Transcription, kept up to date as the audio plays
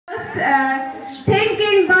was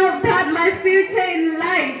thinking about that my future in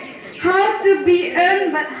life, how to be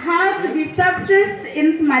earned, but how to be success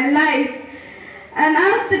in my life. And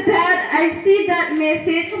after that, I see that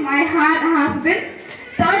message. My heart has been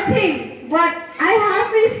touching, but I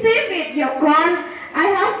have received it, your call. I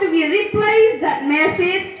have to be replaced that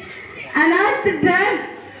message. And after that,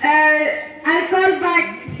 I call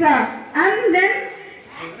back, sir. And then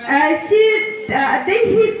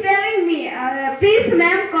he's telling me, please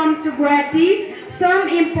ma'am, come to Guwahati, some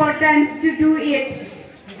importance to do it.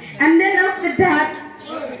 And then after that,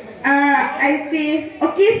 I say,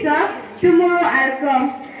 okay sir, tomorrow I'll come.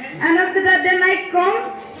 And after that, then I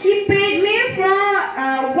come. She paid me for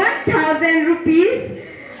 1,000 rupees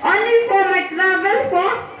only for my travel for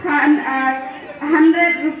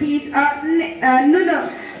 100 rupees. No,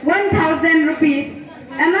 1,000 rupees.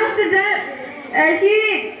 And after that,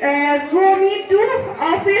 she go me to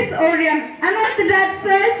office Oriens. And after that,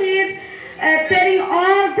 sir, she is telling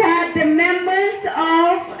all that the members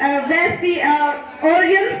of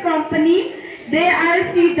Oriens company, they are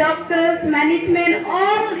see doctors, management,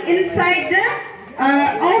 all inside the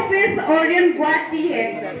office Oriens Guwahati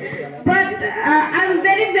here. But I'm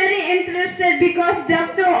very, very interested because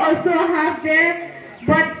doctor also have there.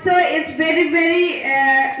 But so it's very, very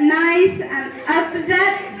nice. And after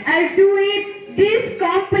that, I do it. This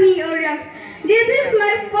company Oriens. This is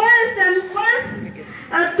my first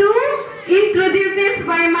to introduce this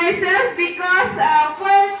by myself because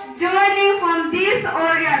first joining from this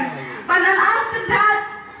Oriens. But then after that,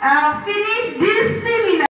 finish this seminar.